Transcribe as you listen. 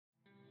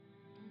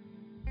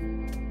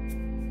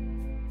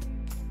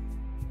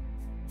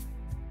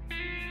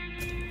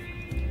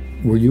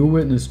Were you a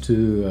witness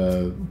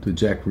to the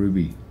Jack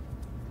Ruby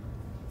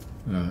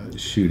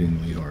shooting,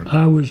 Lee Harvey?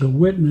 I was a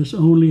witness,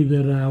 only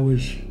that I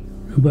was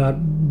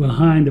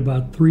behind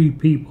about 3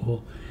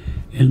 people.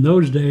 In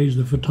those days,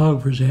 the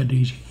photographers had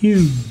these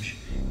huge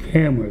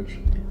cameras,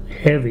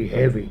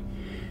 heavy.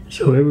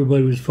 So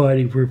everybody was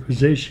fighting for a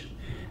position.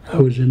 I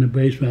was in the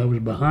basement, I was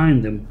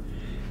behind them,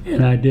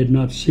 and I did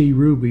not see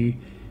Ruby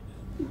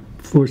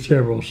for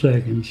several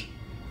seconds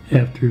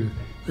after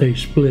they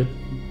started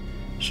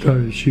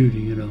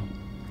shooting, you know.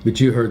 But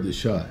you heard the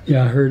shot?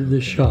 Yeah, I heard the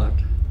shot.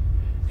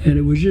 And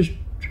it was just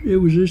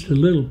a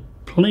little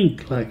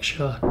plink-like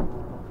shot.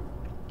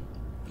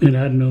 And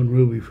I'd known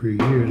Ruby for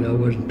years. I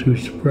wasn't too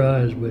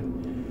surprised, but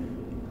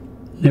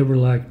never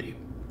liked him.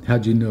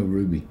 How'd you know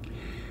Ruby?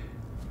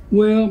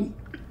 Well,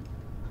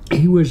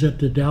 he was at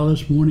the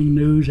Dallas Morning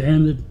News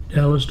and the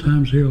Dallas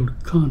Times-Herald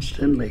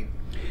constantly.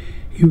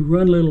 He would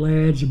run little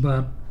ads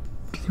about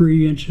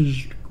 3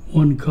 inches,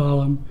 1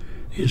 column,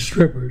 his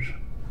strippers.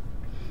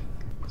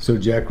 So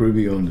Jack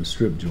Ruby owned a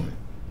strip joint?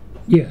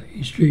 Yeah,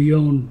 he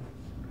owned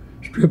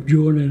strip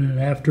joint and an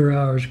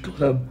after-hours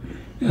club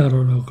out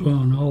on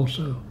Oakland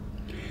also.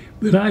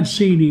 But I'd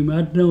seen him,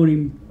 I'd known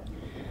him.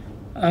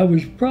 I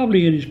was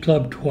probably in his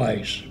club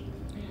twice.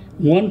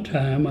 One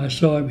time I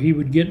saw him, he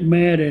would get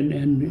mad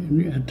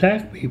and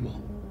attack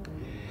people.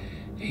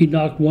 He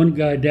knocked one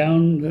guy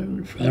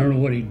down. I don't know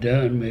what he'd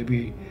done.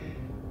 Maybe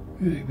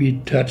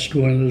he'd touched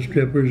one of the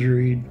strippers, or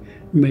he'd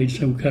made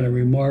some kind of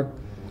remark.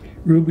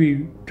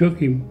 Ruby took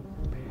him,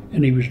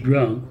 and he was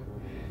drunk,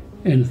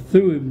 and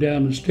threw him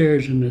down the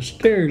stairs, and the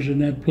stairs in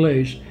that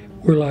place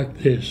were like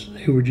this.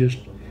 They were just,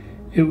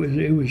 it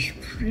was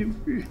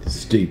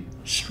steep.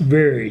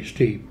 Very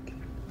steep.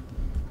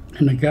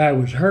 And the guy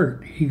was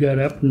hurt. He got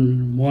up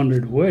and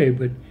wandered away,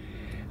 but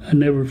I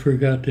never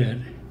forgot that.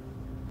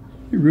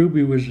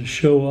 Ruby was a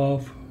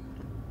show-off,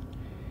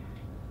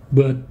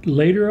 but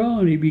later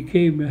on he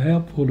became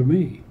helpful to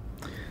me.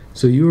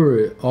 So you were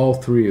at all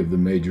 3 of the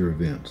major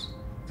events: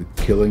 the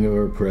killing of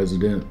our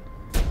president,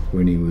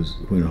 when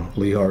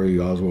Lee Harvey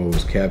Oswald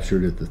was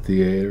captured at the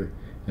theater,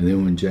 and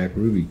then when Jack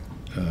Ruby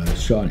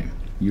shot him.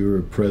 You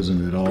were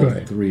present at all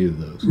 3 of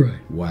those. Right.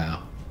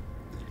 Wow.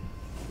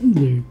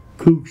 The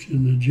Kooks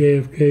and the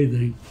JFK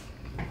thing.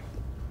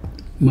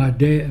 My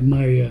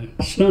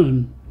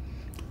son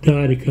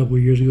died a couple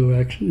of years ago.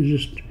 Actually,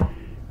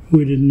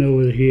 we didn't know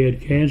whether he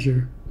had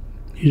cancer.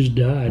 He just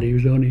died. He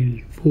was only in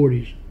his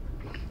 40s.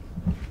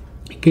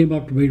 He came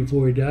up to me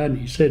before he died, and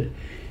he said,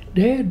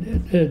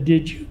 "Dad,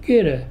 did you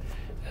get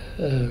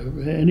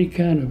any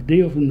kind of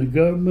deal from the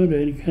government,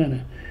 any kind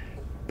of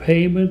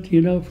payment,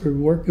 you know, for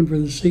working for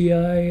the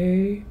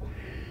CIA?"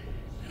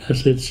 And I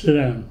said, "Sit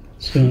down,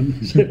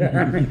 son, sit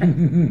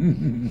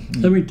down."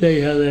 Let me tell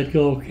you how that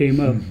all came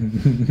up.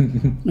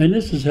 And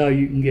this is how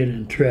you can get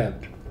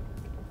entrapped.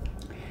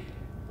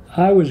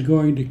 I was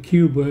going to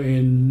Cuba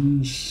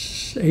in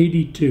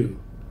 '82,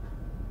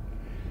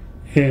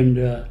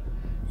 and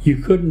you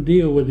couldn't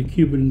deal with the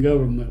Cuban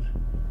government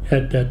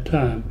at that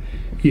time.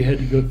 You had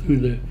to go through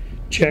the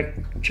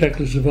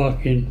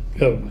Czechoslovakian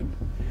government.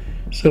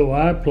 So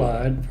I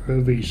applied for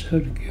a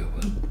visa to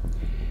Cuba.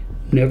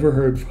 Never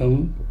heard from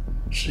him.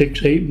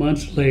 6-8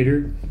 months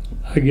later,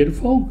 I get a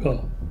phone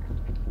call.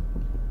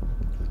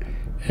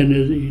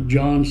 And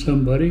John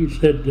somebody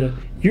said,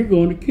 "You're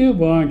going to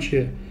Cuba, aren't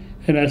you?"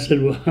 And I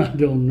said, "Well, I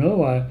don't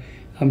know.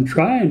 I'm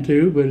trying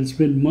to, but it's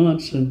been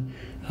months and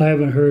I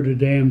haven't heard a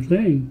damn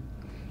thing."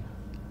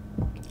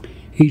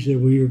 He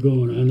said, "Well, you're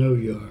going. I know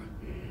you are."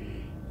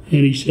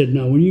 And he said,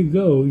 "Now, when you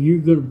go, you're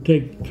going to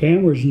take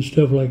cameras and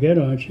stuff like that,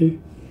 aren't you?"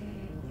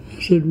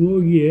 I said,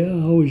 "Well, yeah,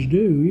 I always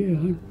do.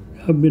 Yeah,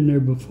 I've been there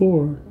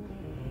before."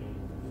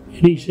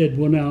 And he said,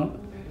 "Well, now,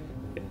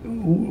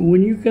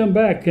 when you come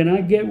back, can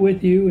I get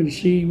with you and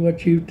see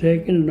what you've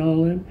taken and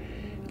all that?"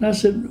 And I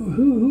said,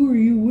 Who are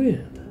you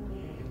with?"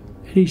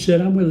 And he said,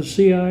 "I'm with the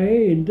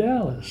CIA in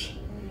Dallas."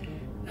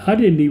 I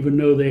didn't even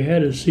know they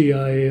had a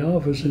CIA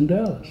office in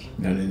Dallas.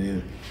 I didn't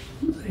either.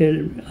 They had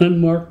an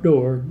unmarked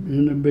door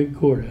in a big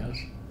courthouse.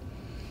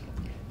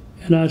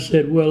 And I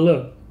said, "Well,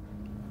 look,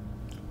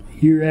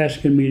 you're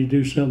asking me to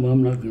do something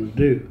I'm not going to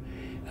do.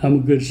 I'm a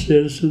good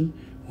citizen.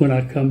 When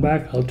I come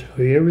back, I'll tell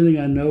you everything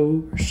I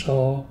know or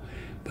saw,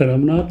 but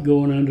I'm not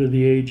going under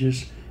the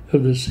aegis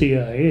of the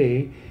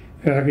CIA,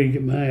 or I could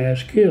get my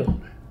ass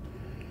killed."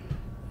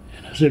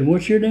 And I said,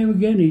 "What's your name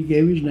again?" He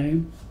gave his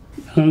name.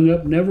 Hung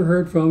up, never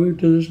heard from him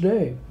to this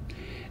day,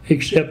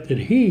 except that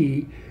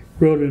he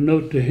wrote a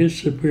note to his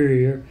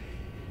superior,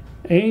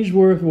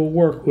 "Aynesworth will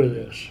work with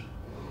us."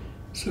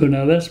 So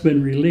now that's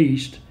been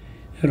released,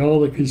 and all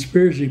the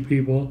conspiracy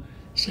people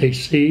say,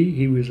 "See,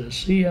 he was a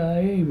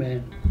CIA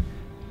man."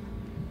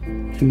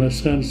 And my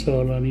son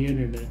saw it on the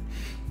internet.